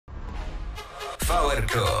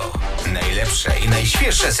vRQ. Najlepsze i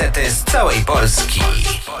najświeższe sety z całej Polski.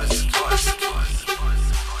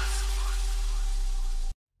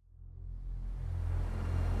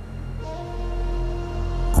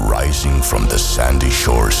 Rising from the sandy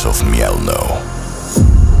shores of Mielno,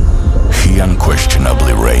 he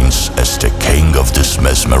unquestionably reigns as the king of this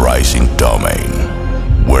mesmerizing domain,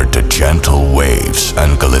 where the gentle waves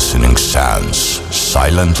and glistening sands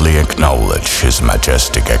silently acknowledge his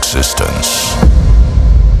majestic existence.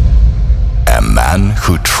 A man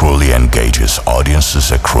who truly engages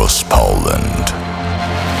audiences across Poland.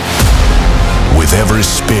 With every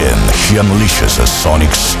spin, he unleashes a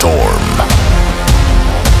sonic storm.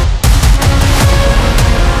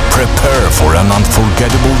 Prepare for an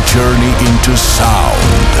unforgettable journey into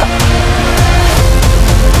sound.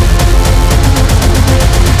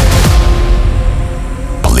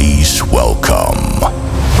 Please welcome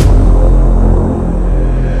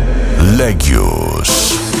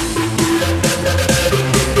LEGIUS.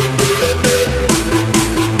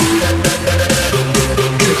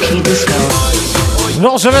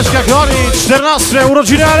 Rozrzeweczka Góry, 14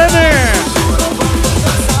 urodziny Areny.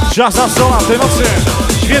 Czas na sola w tej nocy.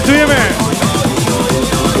 Świętujemy!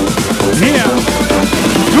 Yeah.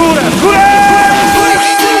 Górę, w górę!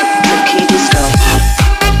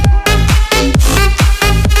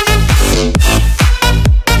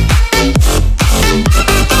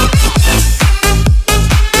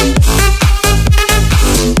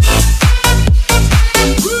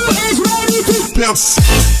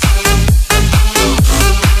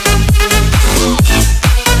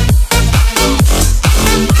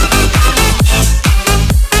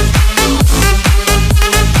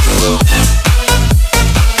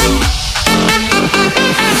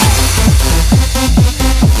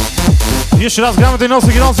 Jeszcze raz gramy tej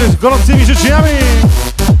nocy ginących gorącymi życzeniami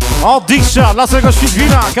od Diksza dla swojego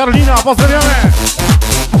Świdwina, Karolina, pozdrawiamy!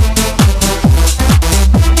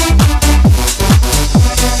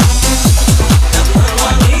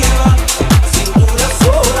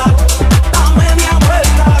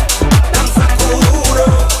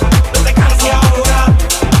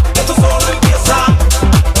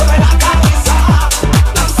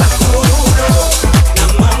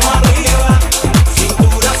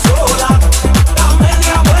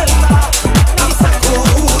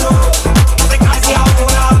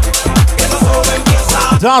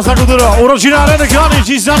 Danza Kuduro, urodzina Areny Grany,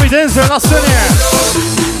 dziś z nami Denzel na scenie.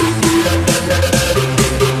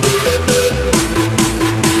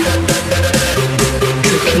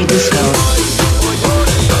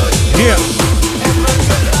 Yeah.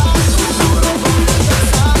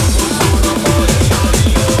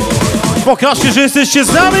 Pokażcie, że jesteście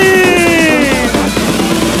z nami!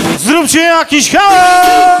 Zróbcie jakiś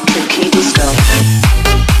hałas!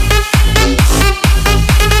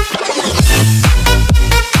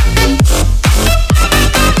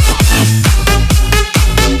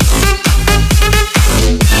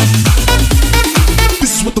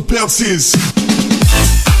 Is.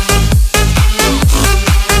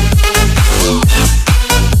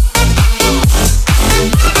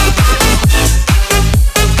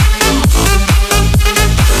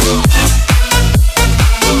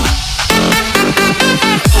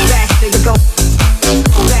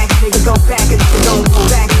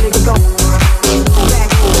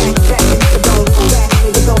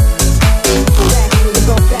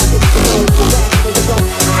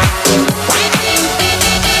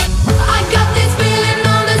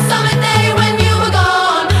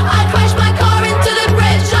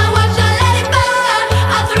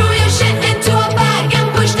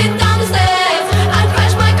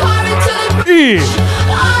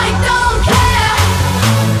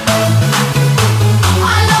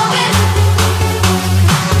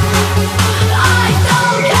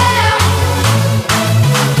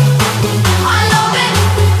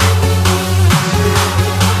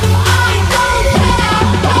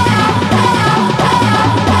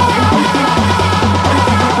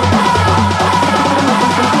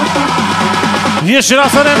 Jeszcze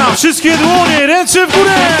raz Arena, wszystkie dłonie, ręce w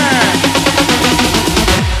górę!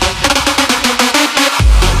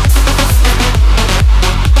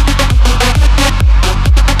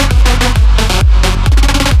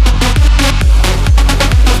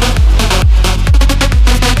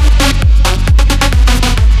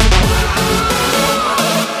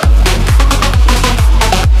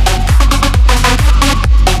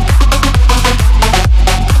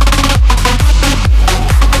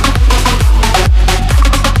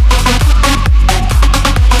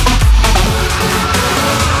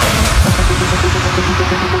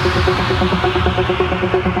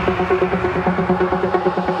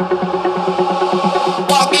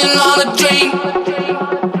 Walking on a dream.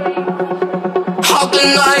 How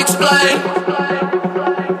can I explain?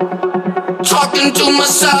 Talking to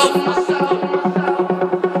myself.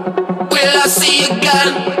 Will I see again?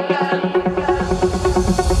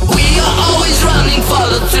 We are always running for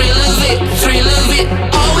the thrill of it, thrill of it.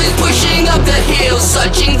 Always pushing up the hill,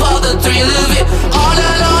 searching for the thrill of it. All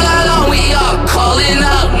along we are calling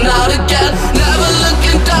out, not again. Never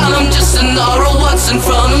looking down, I'm just an aura of what's in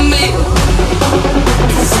front of me.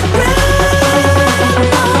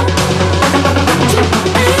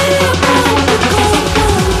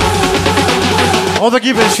 Od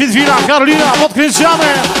ekipy Świdwina, Karolina, podkręcamy,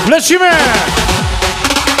 lecimy!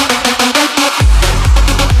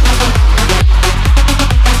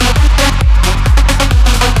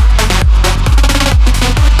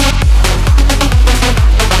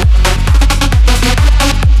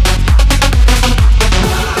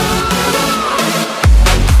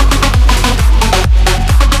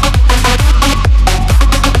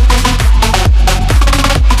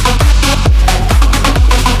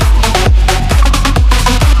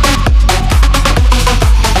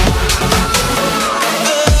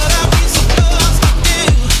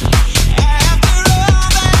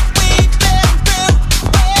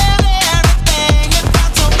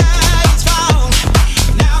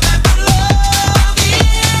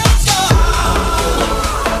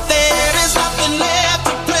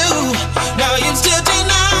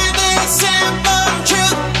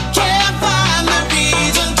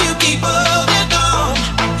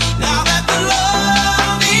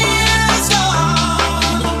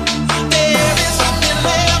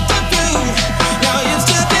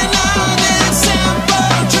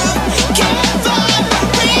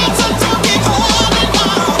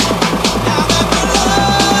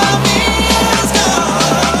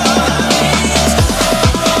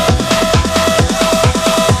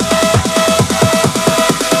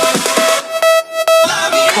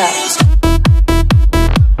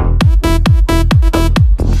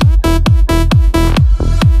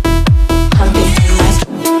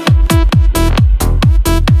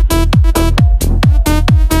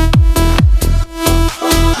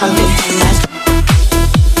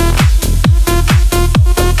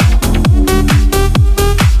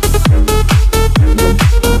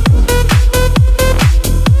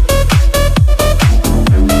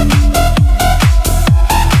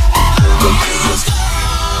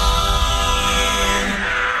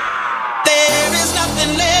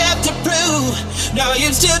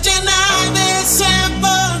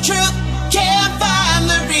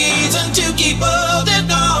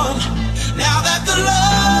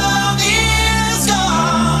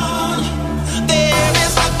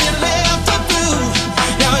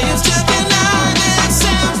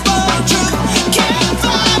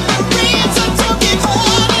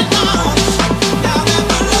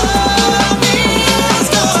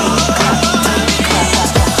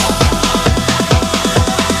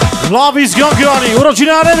 Love is gone, kochani,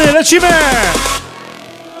 urodziny areny, lecimy!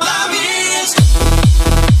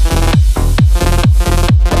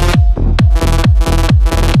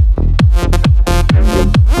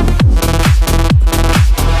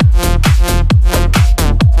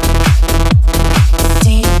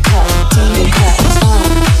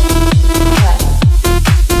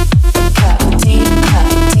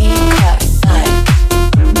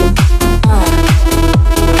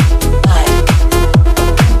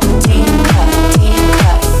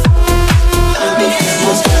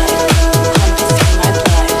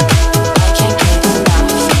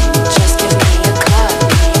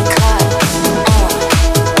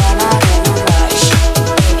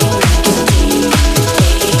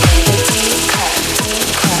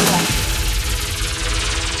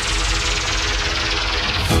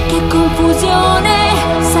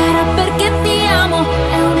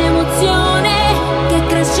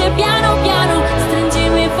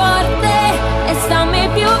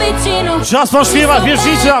 Czas pośpiewać,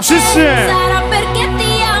 wierzchnica, wszyscy! Sarà perché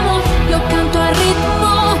ti amo, io canto al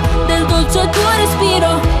ritmo del dolce tuo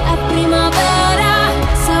respiro. È primavera,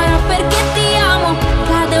 sarà perché ti amo,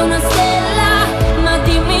 cade una stella, ma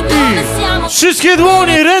dimmi come siamo. Wszystkie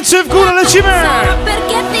dłonie, ręce w górę, lecimy! Sarà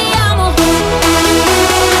perché ti amo.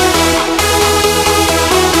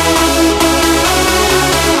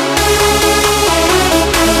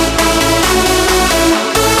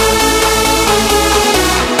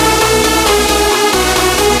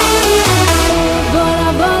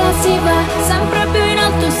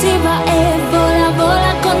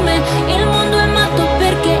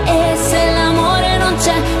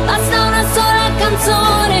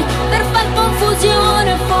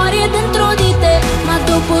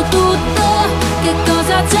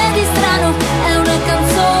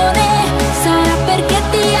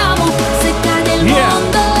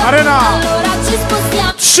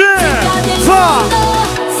 Sarà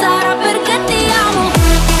perché ti amo.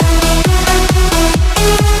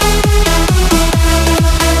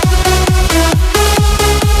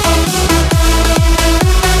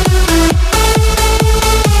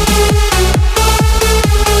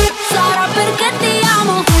 Sarà perché ti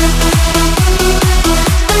amo.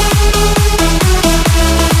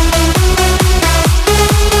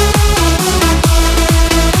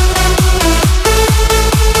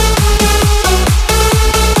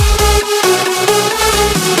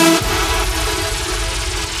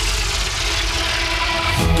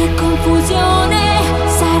 Che confusione,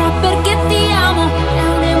 sarà perché ti amo, è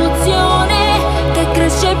un'emozione che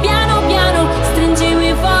cresce piano piano,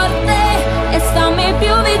 stringimi forte e stammi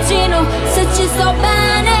più vicino, se ci sto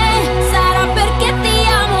bene, sarà perché ti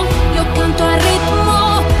amo, io canto al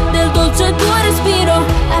ritmo del dolce tuo respiro,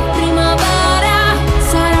 è primavera,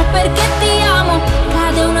 sarà perché ti amo,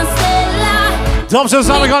 cade una stella. Dobrze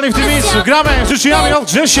zamykali w tym miejscu, gramy, życzeniami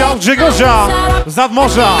od Grzesia, od Grzegorza, z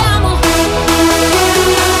nadmorza.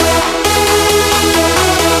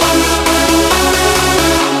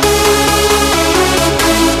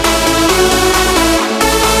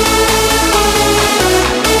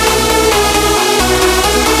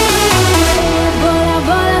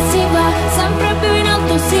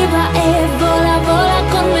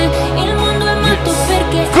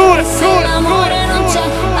 L'amore non c'è,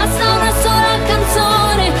 basta una sola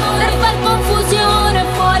canzone per far confusione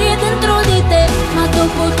fuori e dentro di te. Ma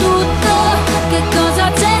dopo tutto, che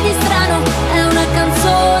cosa c'è di strano? È una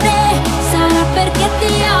canzone, sarà perché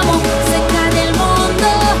ti amo. Se cade il mondo,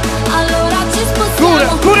 allora ci spostiamo.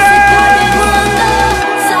 Se cade il mondo,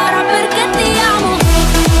 sarà perché ti amo.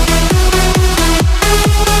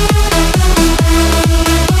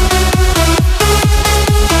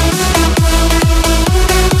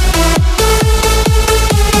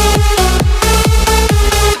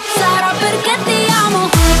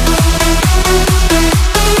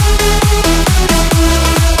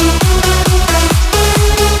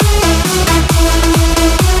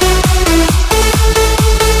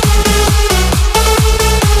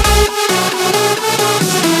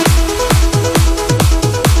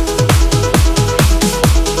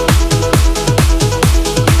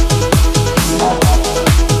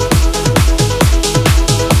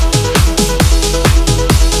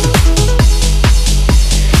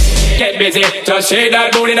 Busy, just shake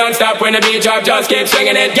that booty non-stop when the beat drop, just keep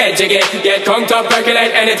swinging it, get jiggy, get conked up,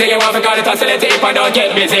 percolate anything you want, forgot it, oscillate if I don't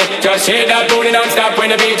get busy, just shake that booty non-stop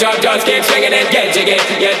when the beat drop, just keep swinging it, get jiggy,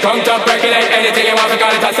 get conked up, percolate anything you want,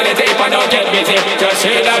 forgot it, oscillate if I don't get busy, just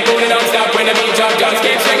shake that booty non-stop when the beat drop, just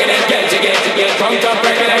keep swinging it, get jiggy, get conked up,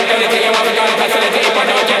 percolate anything you want, forgot it, oscillate if I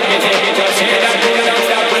don't get busy, just shake that booty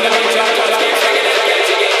non-stop when the beat drop, just keep swinging it, get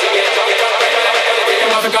jiggy, get conked up, percolate anything you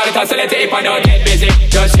want, forgot it, oscillate if I don't get busy,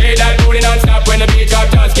 just shake that booty non-stop when the beat drop,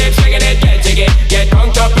 just keep swinging it, get jiggy, get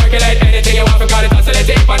conked up, percolate anything you want, forgot it, oscillate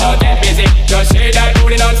if I don't get busy, just shake that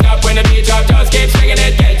booty non-stop when the beat drop, just keep swinging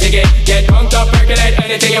it, get jiggy, get conked up, percolate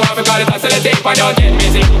anything you want, forgot it, oscillate if I don't get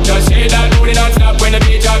busy, just shake that booty non-stop when the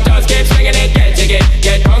beat drop, just keep swinging it, get jiggy, get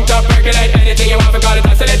conked up, percolate anything you want, forgot it,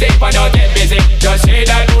 oscillate if I don't get busy, just shake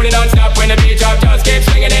that booty non-stop when the beat drop, just keep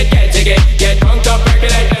swinging it, get jiggy, get conked up,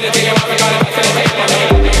 percolate anything you want, forgot it, oscillate if I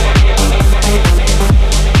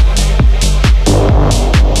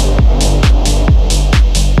don't get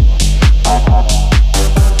busy.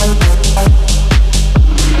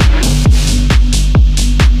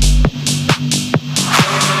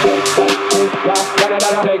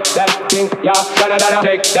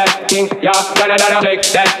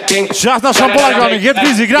 Czas na szampola, get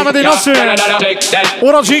busy, gramy tej nocy.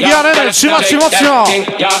 Urodzinki areny, trzymać się mocno.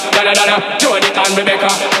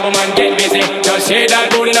 Just shake that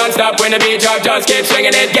booty non-stop when the beat drop, just keep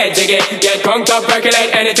swinging it, get jiggy, get conked up, percolate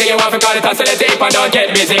anything you want, forgot it, oscillate if I don't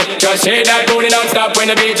get busy. Just shake that booty non-stop when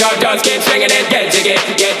the beat drop, just keep swinging it, get jiggy,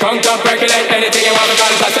 get conked up, percolate anything you want,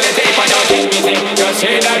 forgot it, oscillate if I don't get busy. Just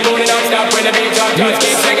shake that booty non-stop when the beat drop, just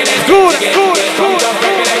keep swinging it, get jiggy, get conked up,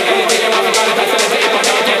 percolate anything you want, forgot it, oscillate if I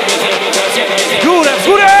don't get busy. Just get busy. Górę, w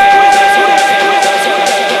górę!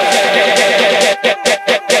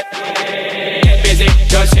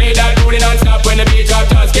 Just shake that booty non-stop when the beat drop,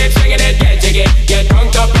 just keep swinging it, get jiggy, get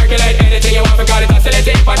conked up, percolate anything you want, forgot it, oscillate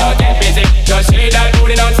if I don't get busy. Just shake that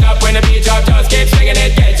booty non-stop when the beat drop, just keep swinging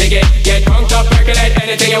it, get jiggy, get conked up, percolate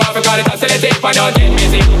anything you want, forgot it, oscillate if I don't get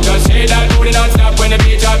busy. Just shake that booty non-stop when the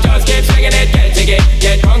beat drop, just keep swinging it, get jiggy,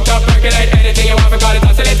 get conked up, percolate anything you want, forgot it,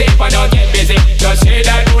 oscillate if I don't get busy. Just shake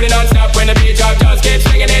that booty non-stop when the beat drop, just keep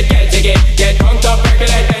swinging it, get jiggy, get conked up,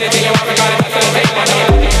 percolate anything you want, forgot it, oscillate if I don't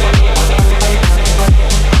get busy.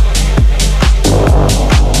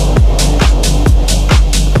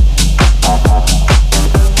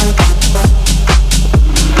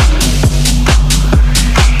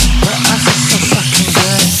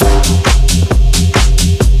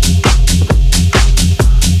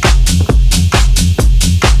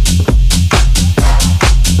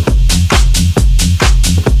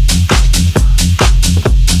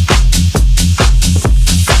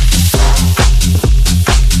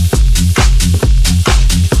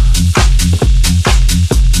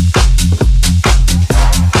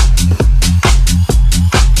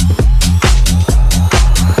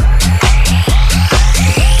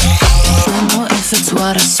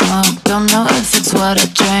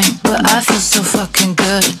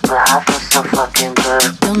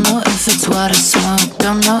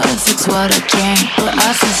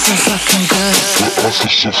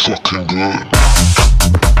 so fucking good.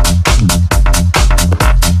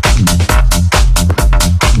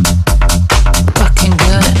 Fucking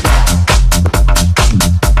good.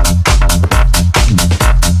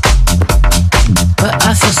 But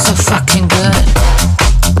I feel so fucking good.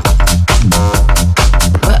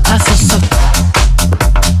 But I feel so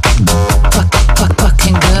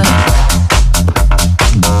fucking good.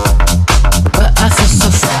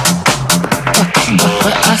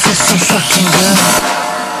 But I feel so fucking good.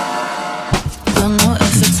 Don't know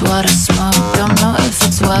if it's what I smoke, don't know if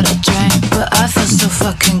it's what I drink, but I feel so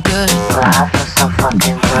fucking good. But I feel so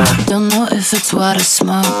fucking good. Don't know if it's what I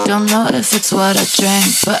smoke, don't know if it's what I drink,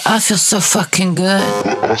 but I feel so fucking good.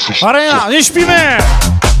 Arena, nie śpimy!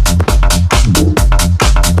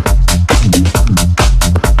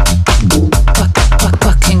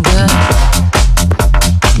 Fucking good.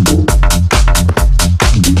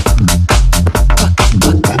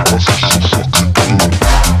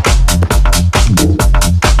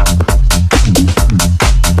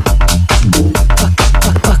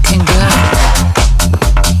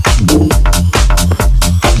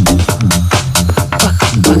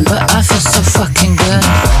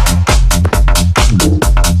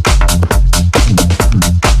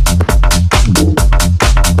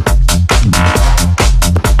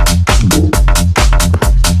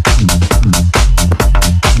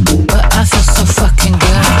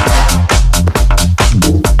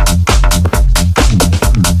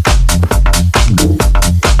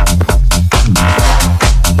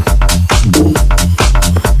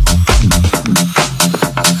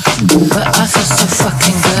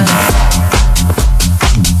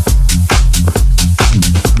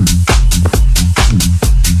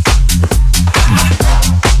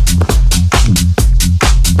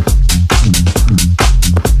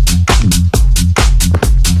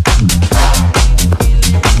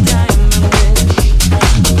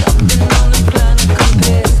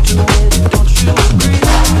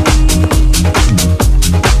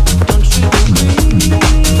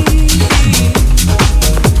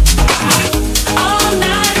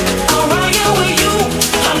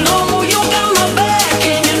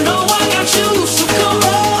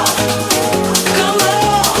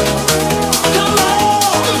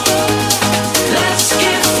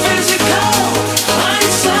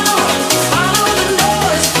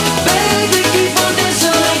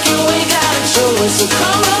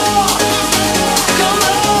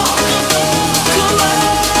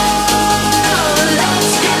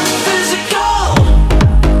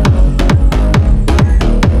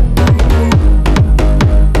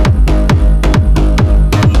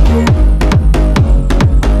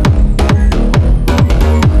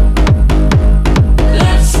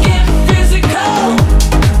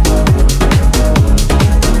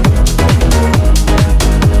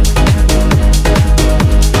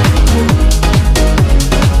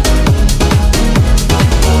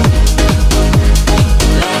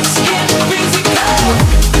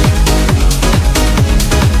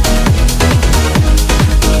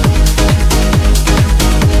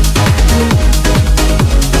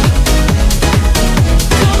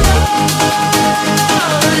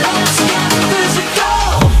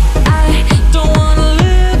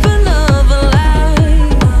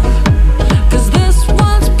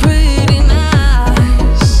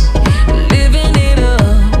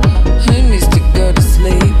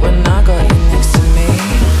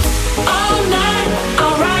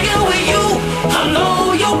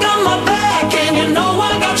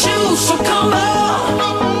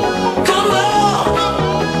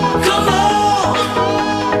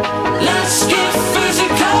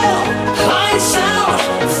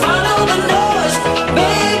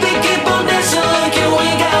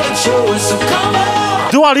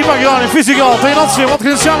 Dua Lipa granie, Physical, tej nocy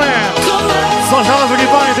odkręcamy. Sąsiada z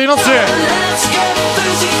wygrywanie tej nocy.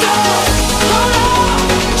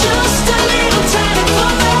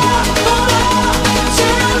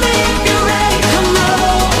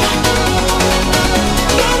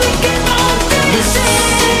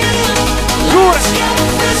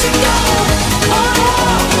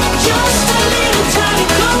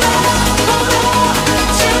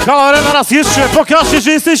 Halo Arena, raz jeszcze, pokażcie,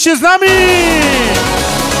 że jesteście z nami!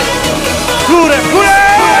 Górę, w górę!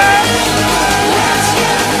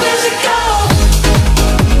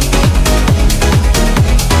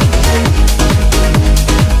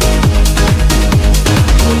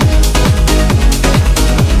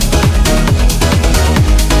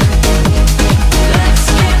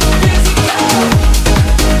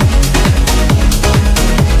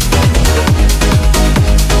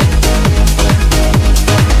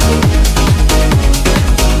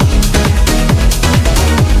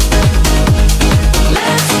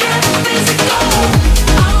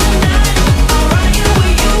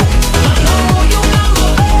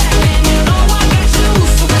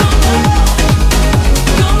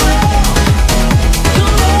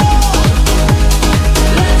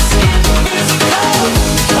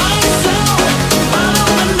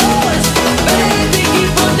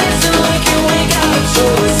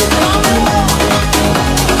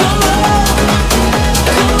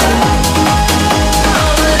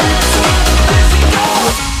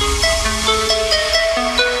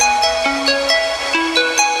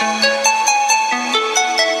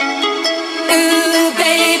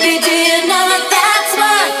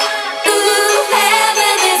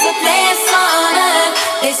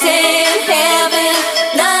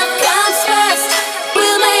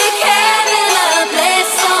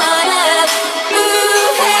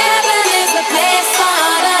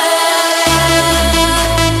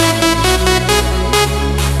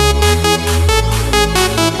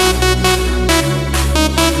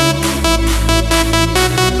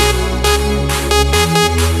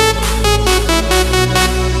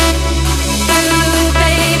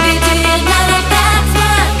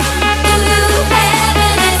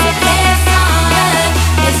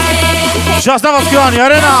 Czas na was, kochani,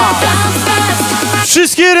 arena!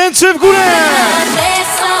 Wszystkie ręce w górę!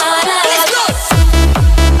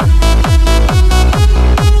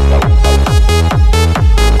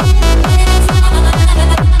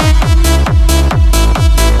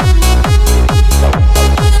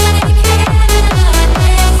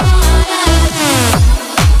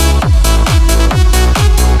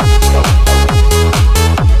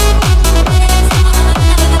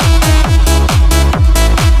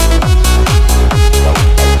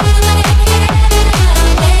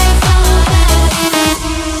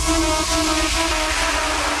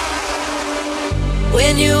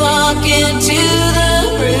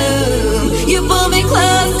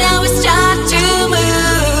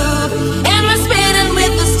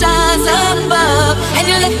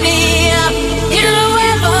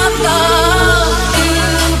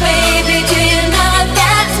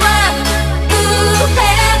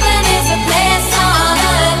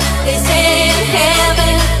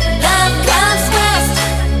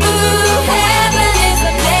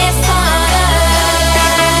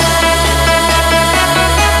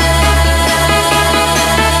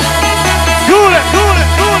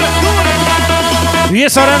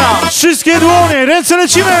 Jest arena, wszystkie dłonie, ręce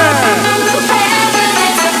lecimy!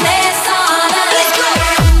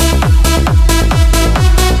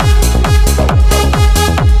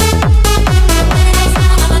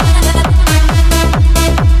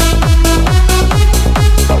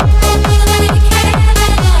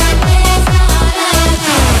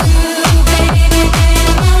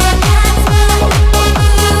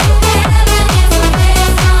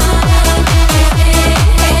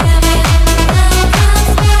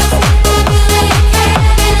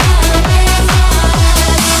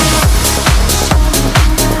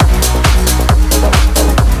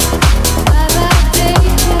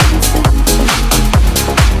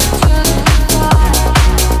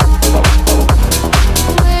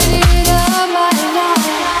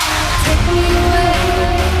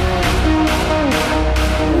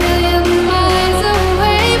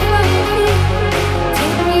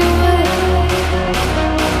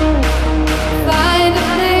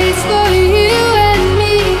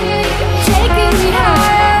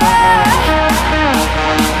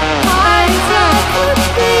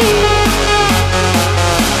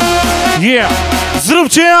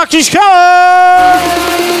 Zróbcie jakiś hałas!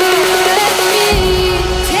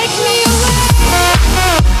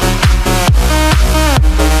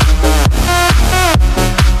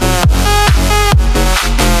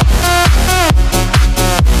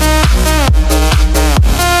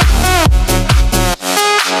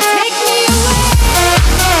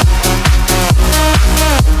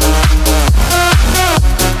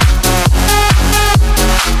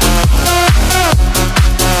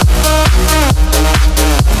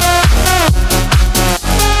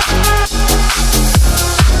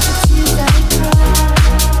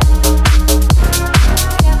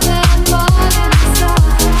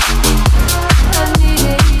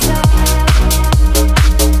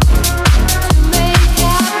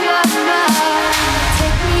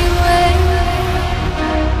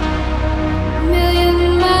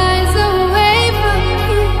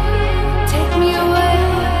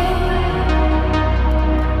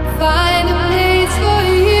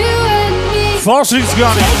 Forsyth's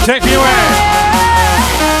got it, take me away.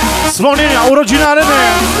 Zwolnienia, urodzina areny.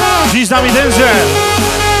 Dziś z nami Denzel.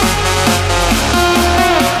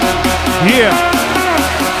 Yeah.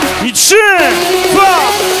 I 3, 2,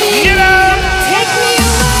 1.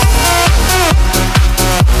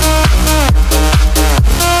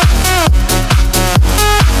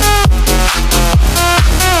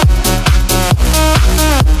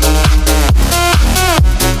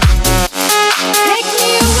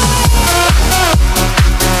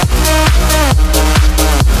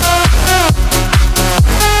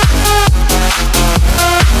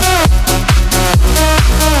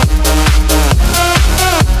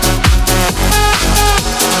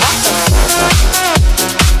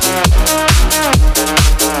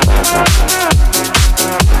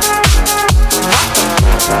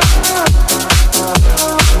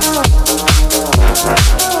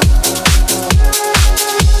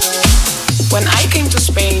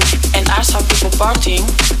 partying,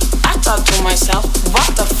 I thought to myself, what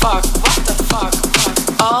the fuck,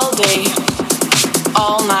 all day,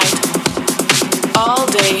 all night, all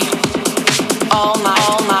day, all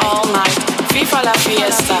night, viva la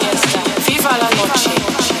fiesta, viva la noche,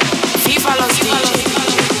 viva los DJ.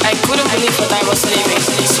 I couldn't believe what I was living,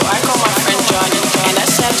 so I called my friend Johnny, and I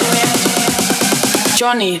said to him,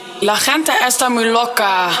 Johnny, la gente está muy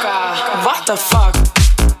loca, what the fuck?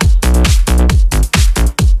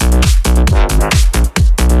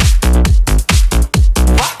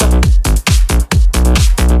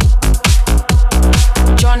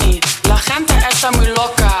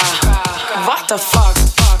 the fuck?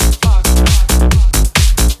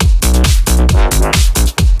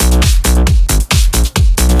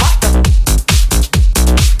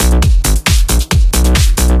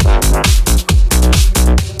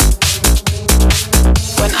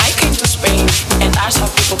 When I came to Spain and I saw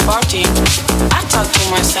people partying, I thought to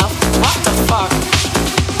myself, what the fuck?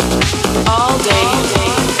 All day,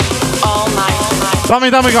 all night.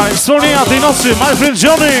 Pamiętamy go, wspomnienia tej nocy, my friend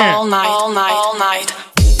Johnny. All night, all night, all night.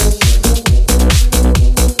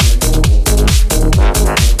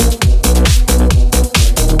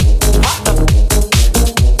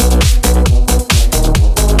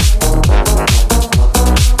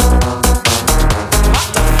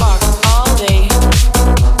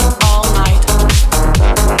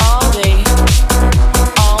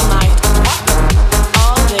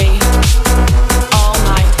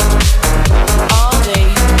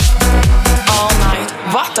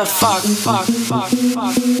 Fuck, fuck, fuck,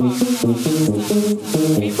 fuck.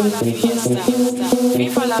 Viva la fiesta,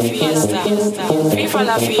 viva la fiesta, viva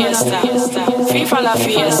la fiesta, viva la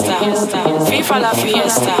fiesta, viva la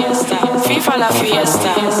fiesta, viva la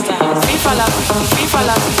fiesta, viva la, viva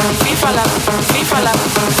la, viva la, viva la,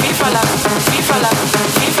 viva la, viva la,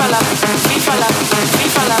 viva la, viva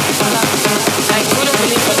la, viva la. I couldn't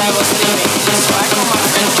believe what I was living, so I called my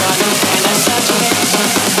friend Johnny and I said to him,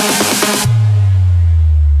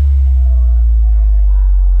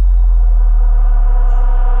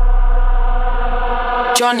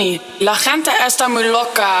 Johnny, la gente está muy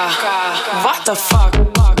loca. What the fuck?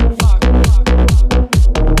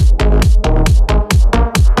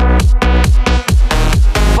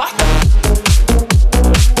 What the?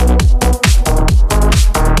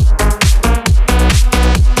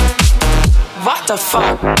 What the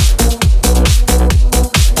fuck?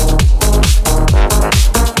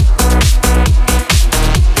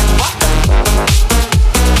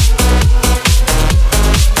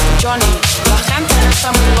 Johnny, la gente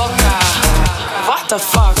está muy loca. What the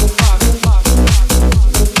fuck?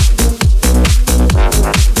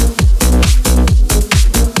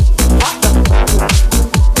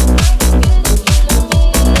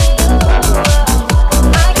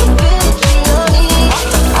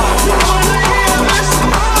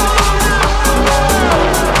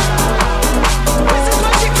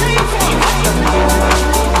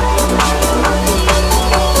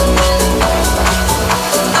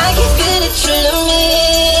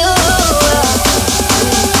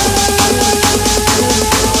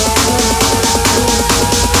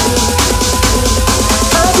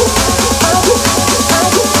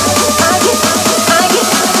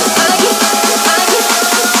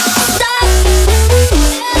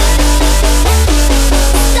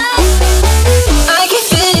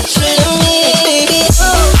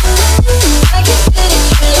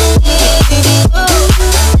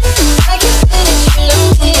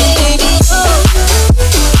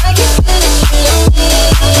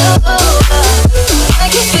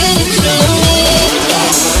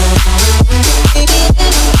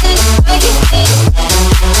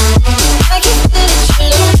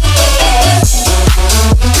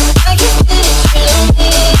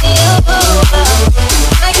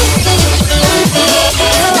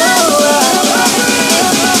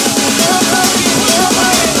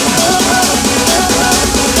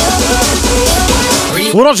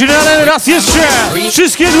 Urodziny, ale raz jeszcze!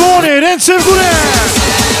 Wszystkie dłonie, ręce w górę!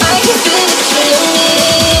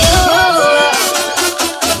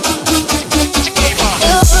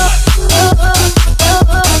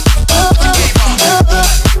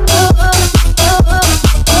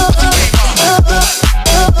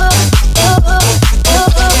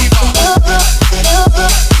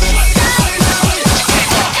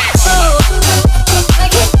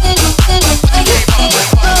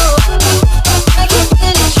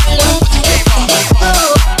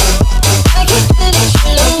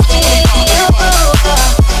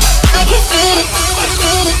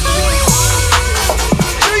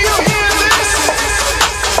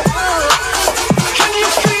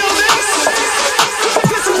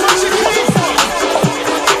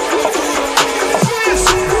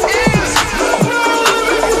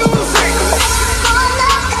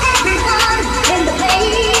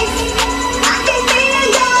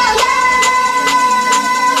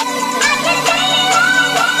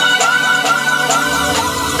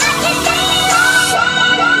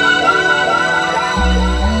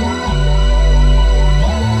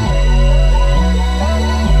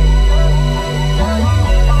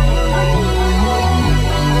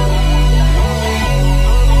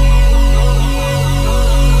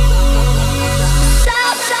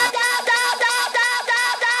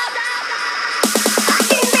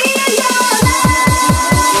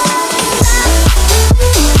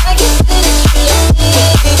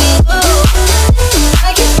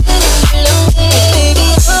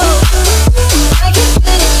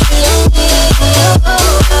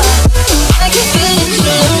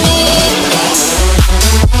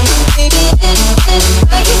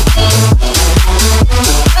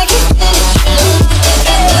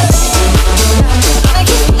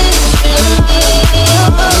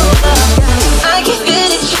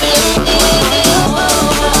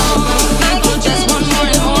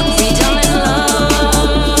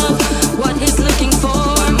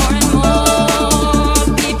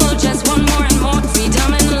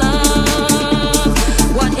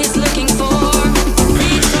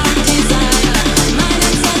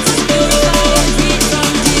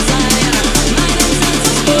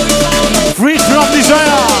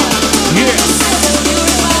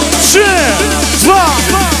 3, 2,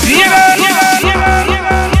 1.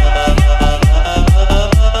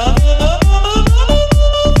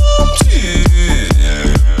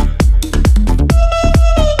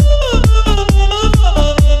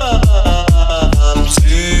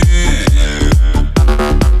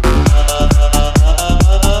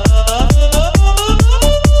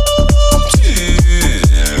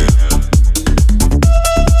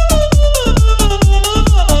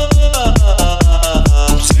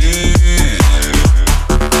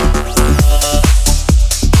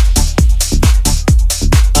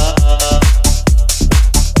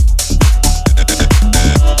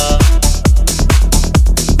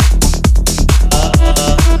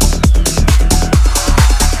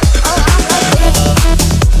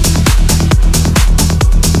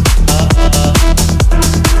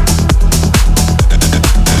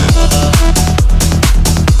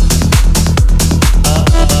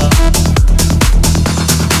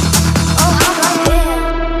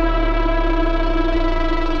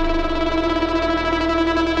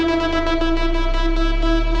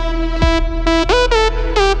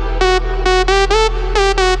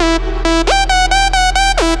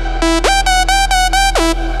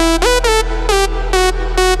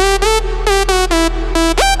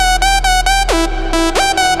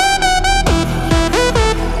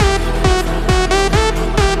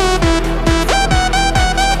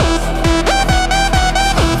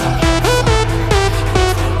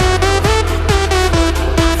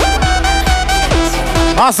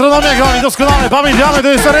 Astronomia goni, doskonale, pamiętamy, to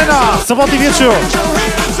jest arena, sobotni wieczór.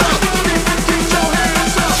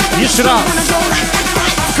 Jeszcze raz.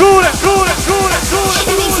 W górę, w górę, w górę, w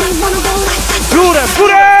górę, w górę, w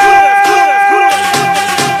górę.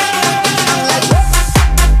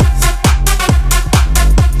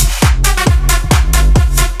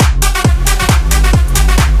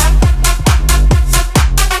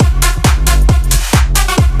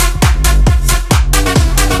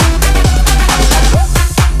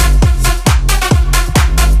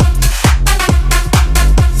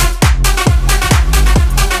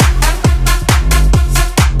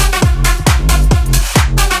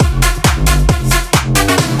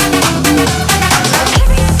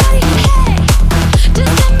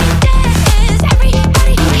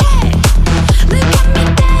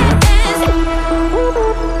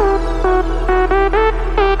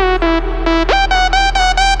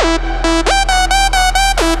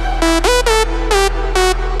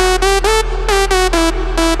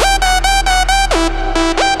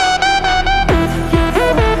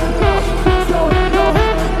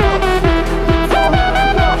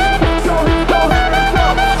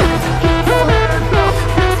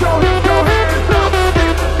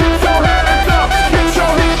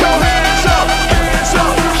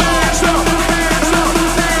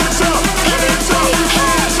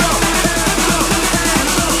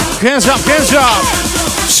 Hands up, hands up!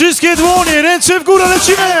 Wszystkie dłonie, ręce w górę,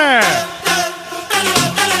 lecimy!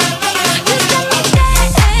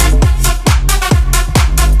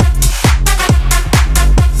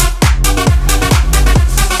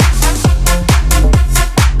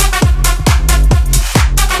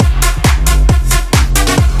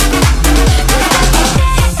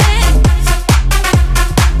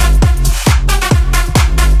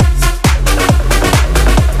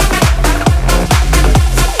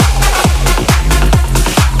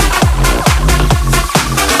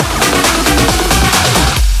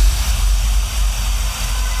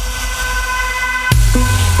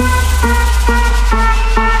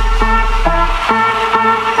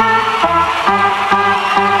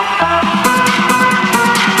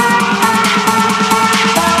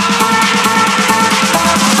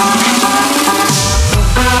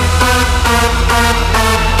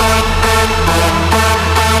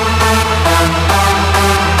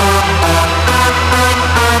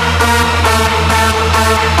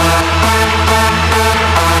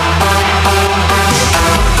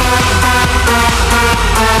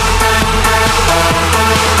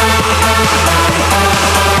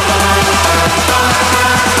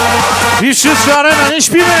 I wszyscy arena, nie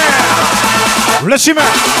śpimy! Lecimy!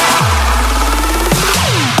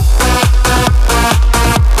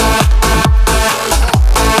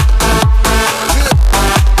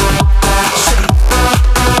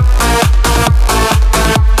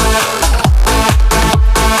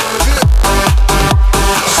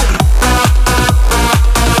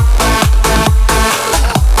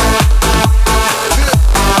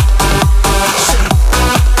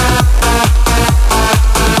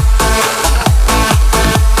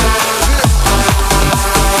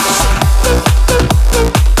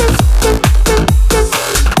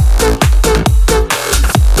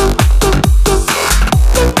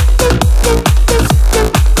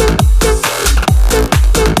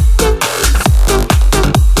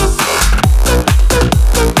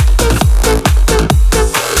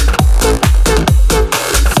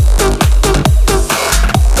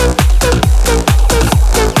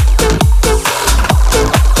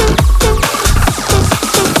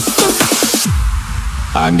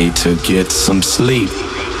 I need to get some sleep.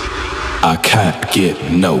 I can't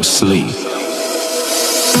get no sleep.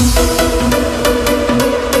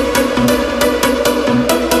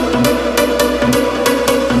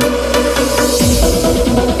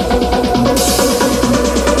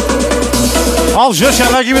 Od września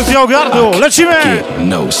legimy z Białogardu. Lecimy! Get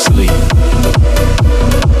no sleep.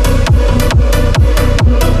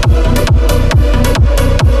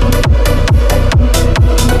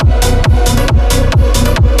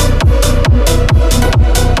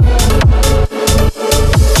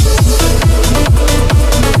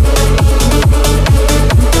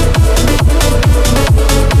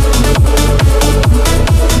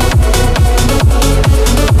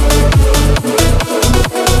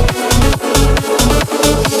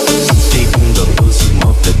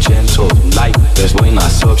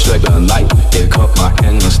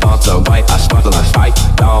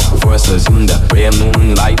 In the red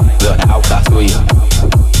moonlight, the alcathuya.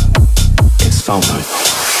 It's phone.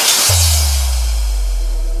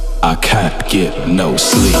 I can't get no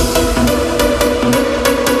sleep.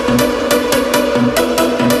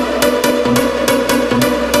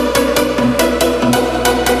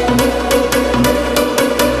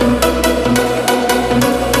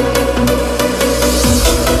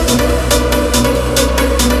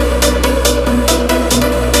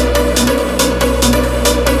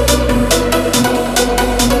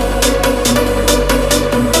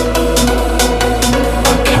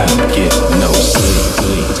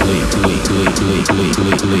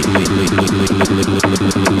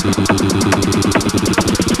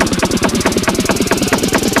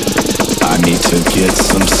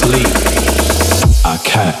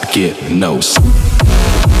 Get no sleep.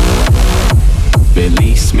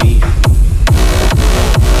 Release me.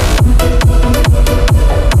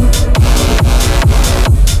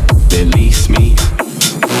 Release me.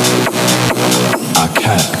 I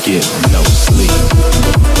can't get no sleep.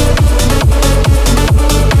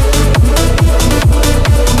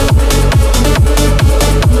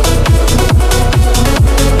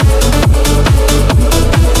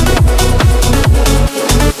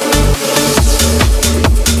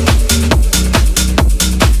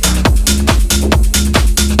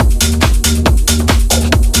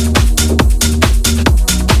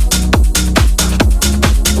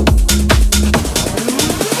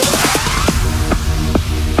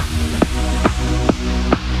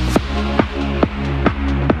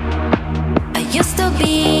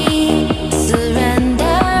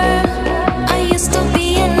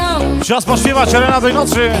 Czas pośpiewać Arena tej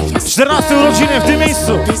nocy. 14 urodziny w tym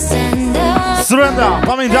miejscu. Surrender,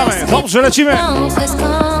 pamiętamy. Dobrze, lecimy.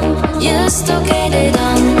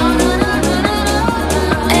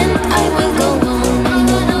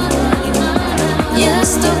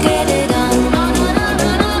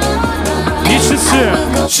 I wszyscy,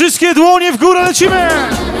 wszystkie dłonie w górę, lecimy.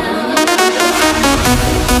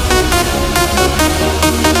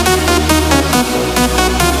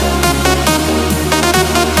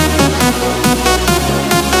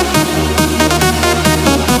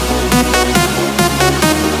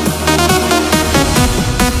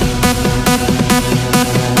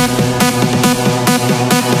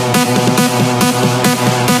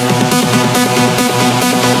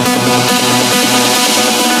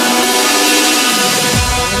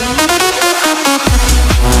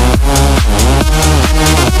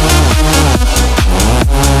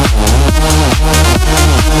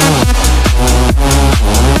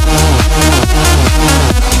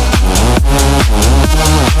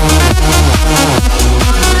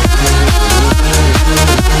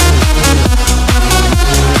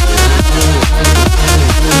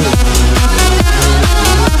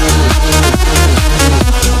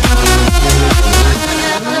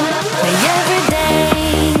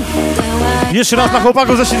 Jeszcze raz na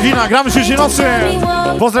chłopaków ze Świdwina. Gramy się nocy.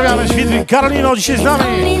 Pozdrawiamy Świdwin. Karolino dzisiaj z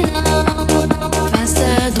nami.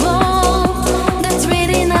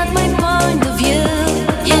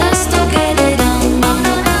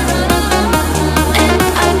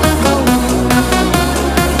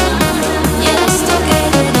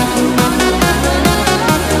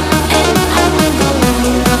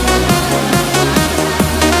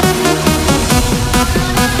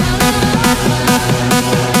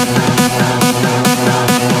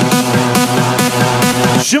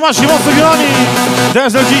 Trzymasz się mocno groni.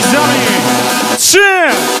 ZDJİCIA. 3,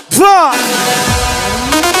 2.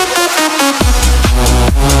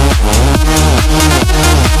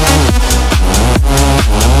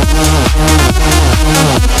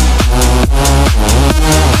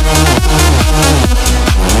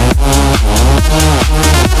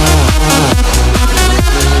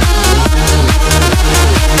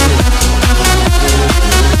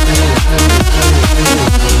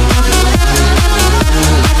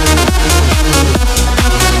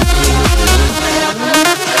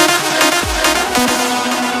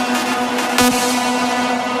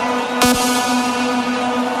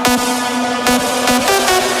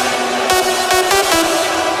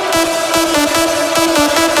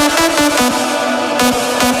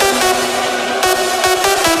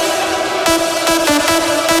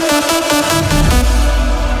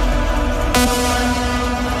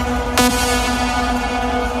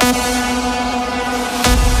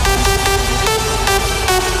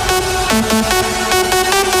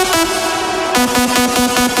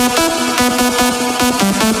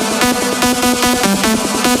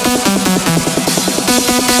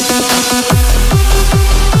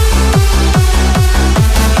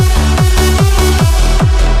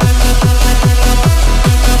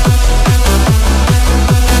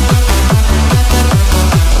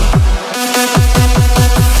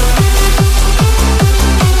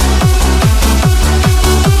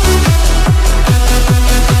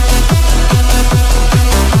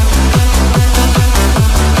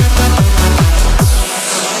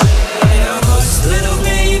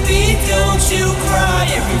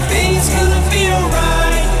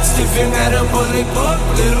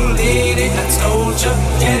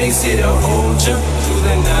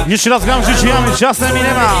 Jeszcze raz gram życzeniami ciasne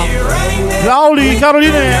Minema. Dla Oli i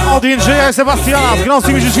Karoliny od Jędrzeja i Sebastiana z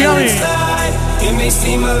gorącymi życzeniami.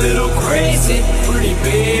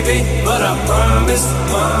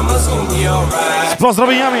 Z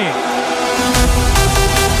pozdrowieniami.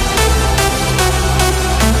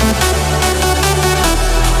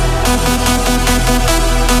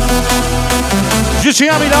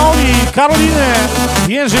 Życzeniami dla Oli, Karoliny,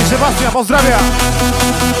 Jędrzej, Sebastian, pozdrawia.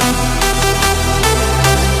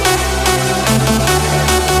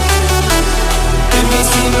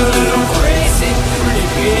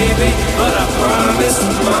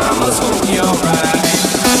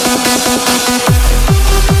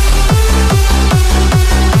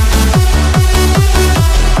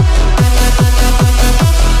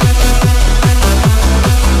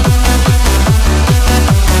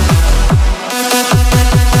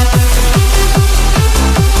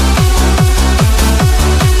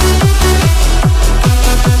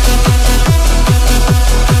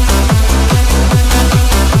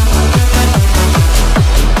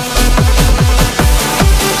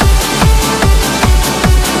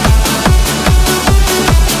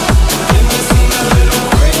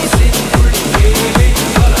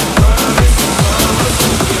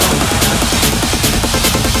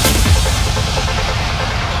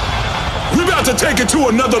 Take it to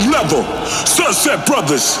another level. Sunset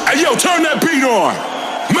Brothers. Hey, yo, turn that beat on.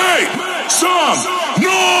 Make some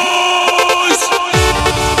noise.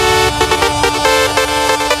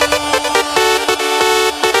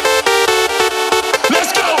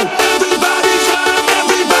 Let's go. Everybody jump,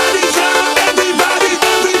 everybody jump, everybody,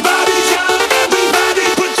 everybody jump, everybody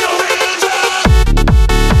put your hands up.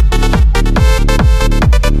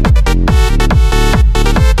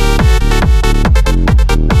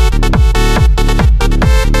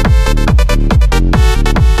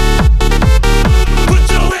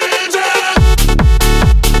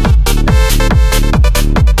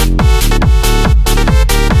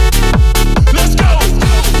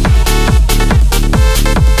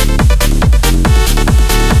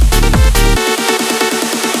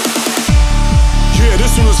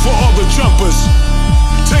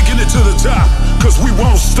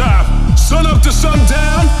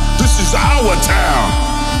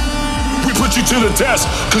 To the test,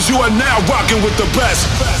 cause you are now rocking with the best.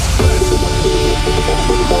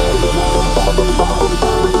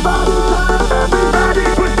 Everybody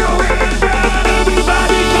put your hands down.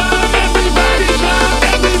 Everybody jump, everybody jump,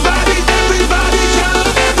 everybody, everybody jump,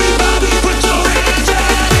 everybody put your hands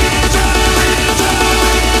down.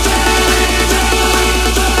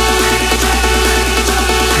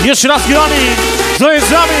 Jeszcze raz grani, to jest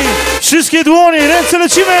z nami, wszystkie dłonie, ręce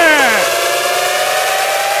lecimy!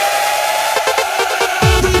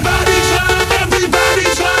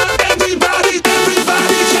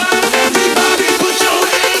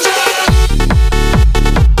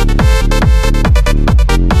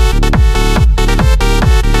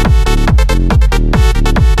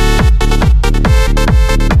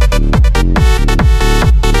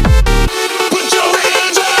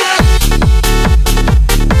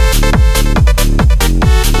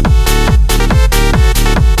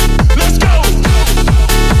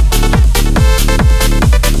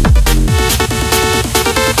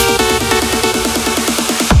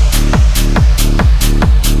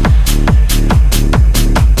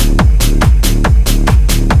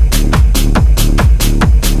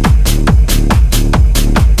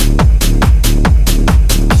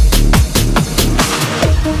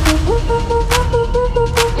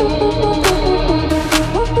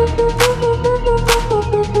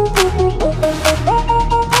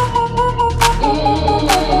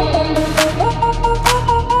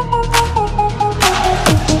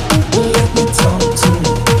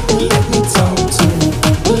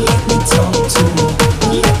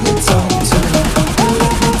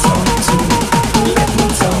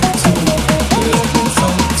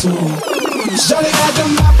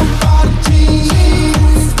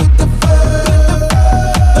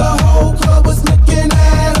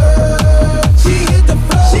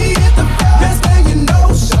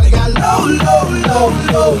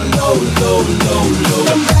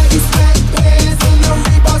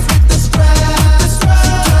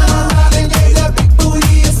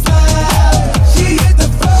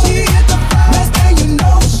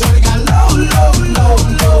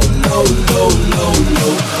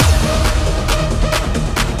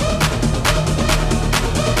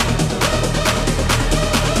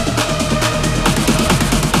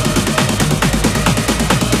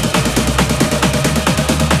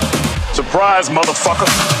 Surprise, motherfucker.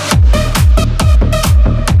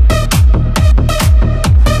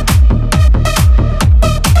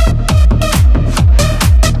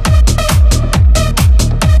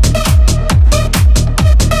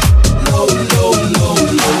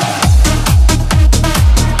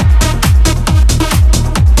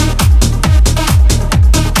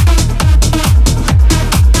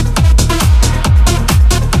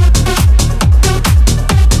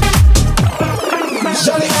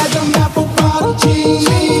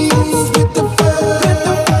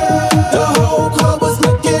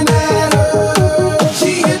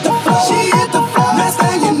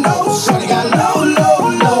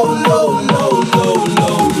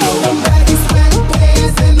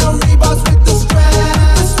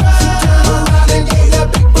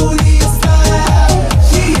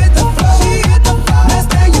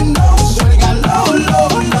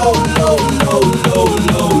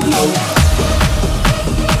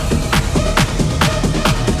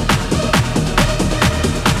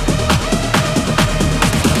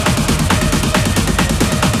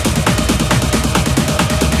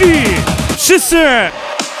 łapki! Wszyscy!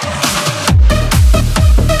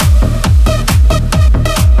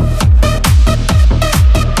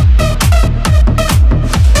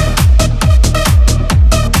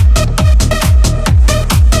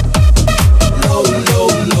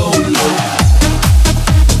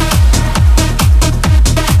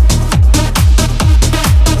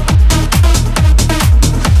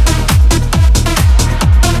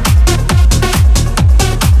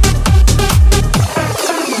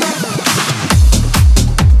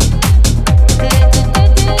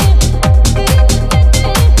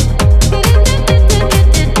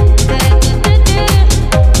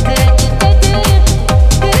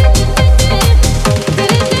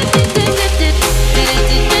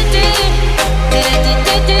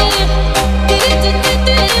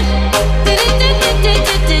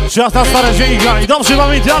 Czas na stare dźwięki i dobrze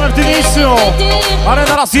pamiętamy w tym miejscu. Ale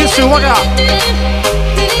teraz jeszcze uwaga.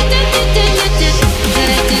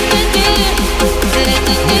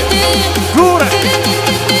 Górę!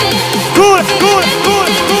 Górę! Górę!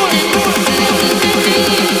 Górę! Górę!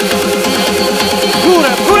 Górę!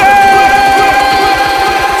 Górę!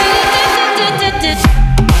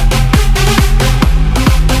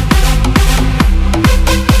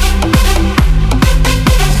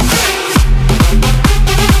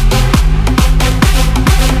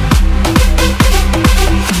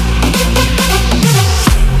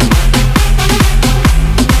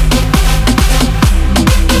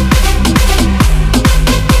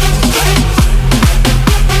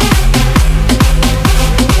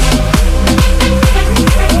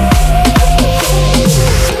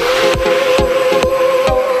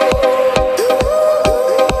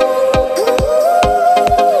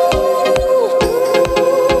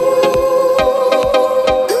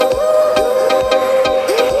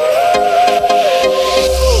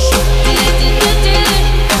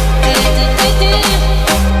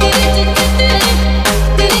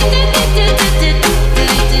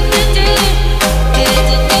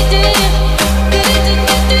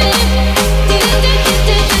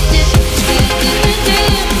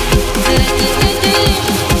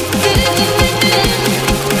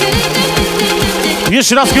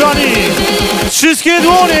 Jeszcze raz, kochani! Wszystkie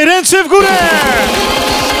dłonie, ręce w górę!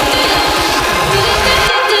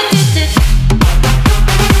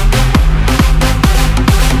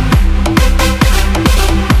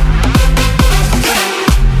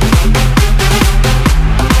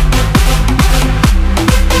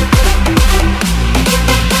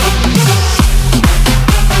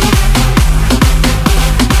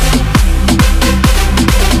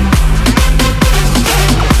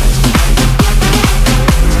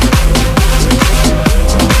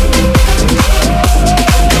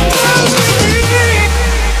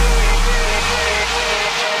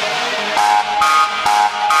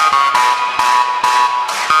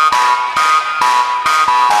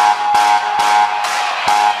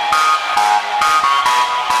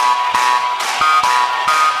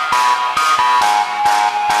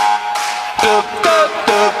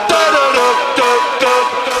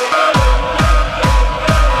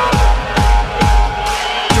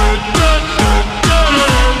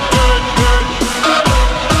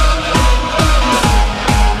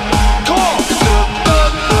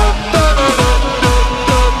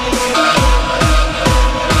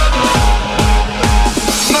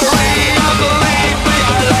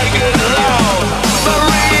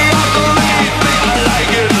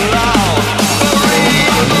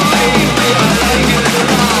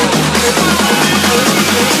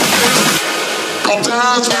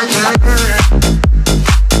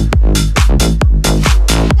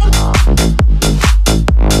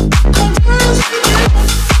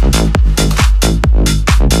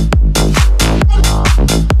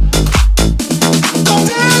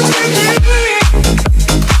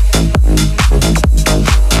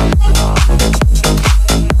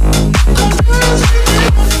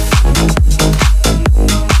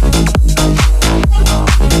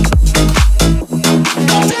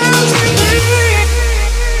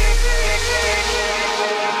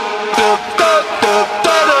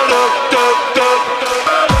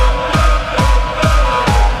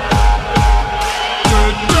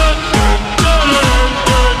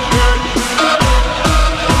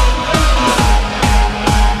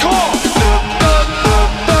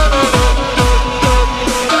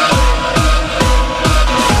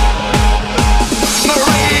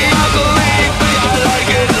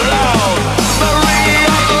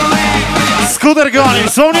 Skutergoni,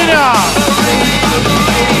 wspomnienia!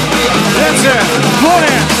 Ręce, dłonie,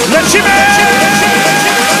 lecimy!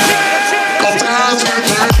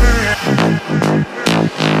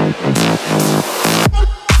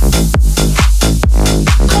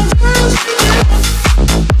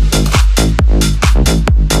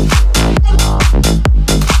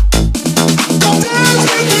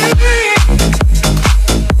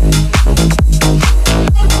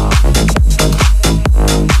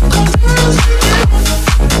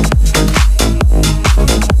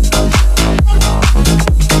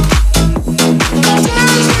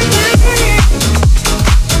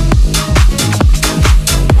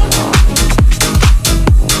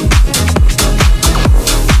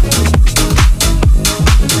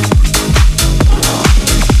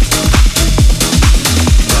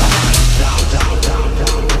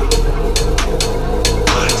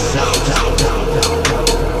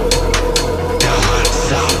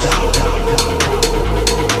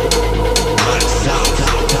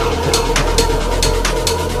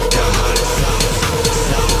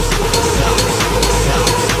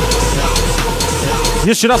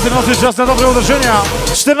 Jeszcze raz tej nocy, czas na dobre uderzenia.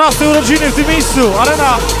 14 urodziny w tym miejscu.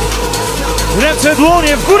 Arena. Ręce,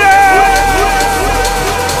 dłonie w górę!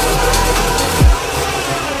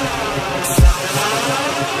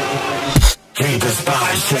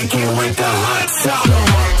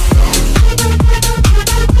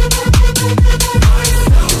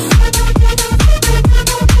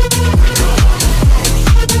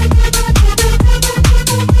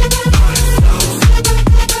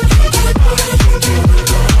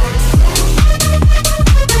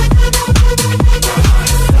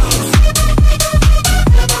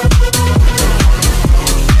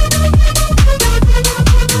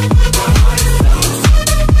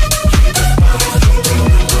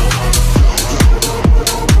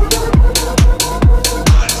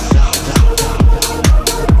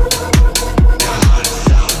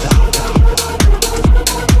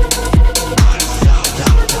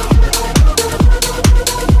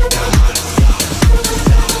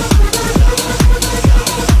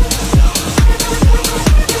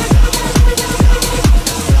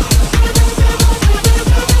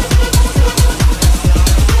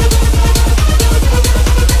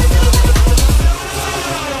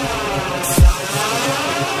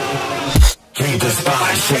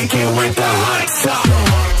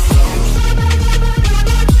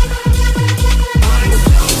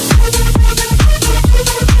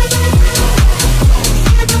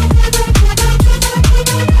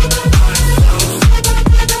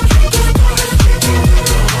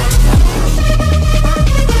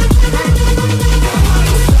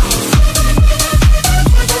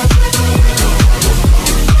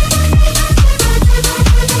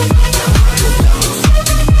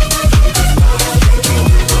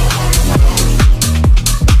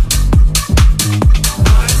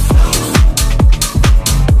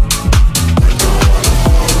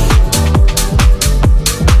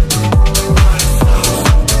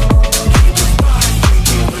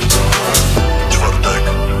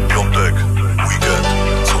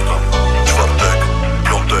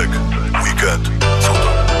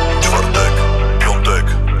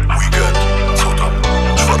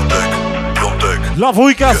 Dla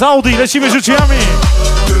wujka z Audi, lecimy życzeniami.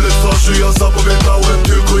 Tyle twarzy, ja zapamiętałem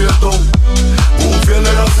tylko jedną. Było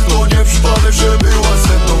wiele razy, to nie przypadek, że byłaś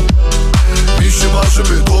ze mną. Mi się marzy,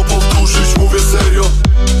 by to powtórzyć, mówię serio.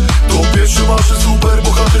 To pierwszy marzy, super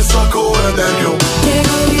bohater z taką energią.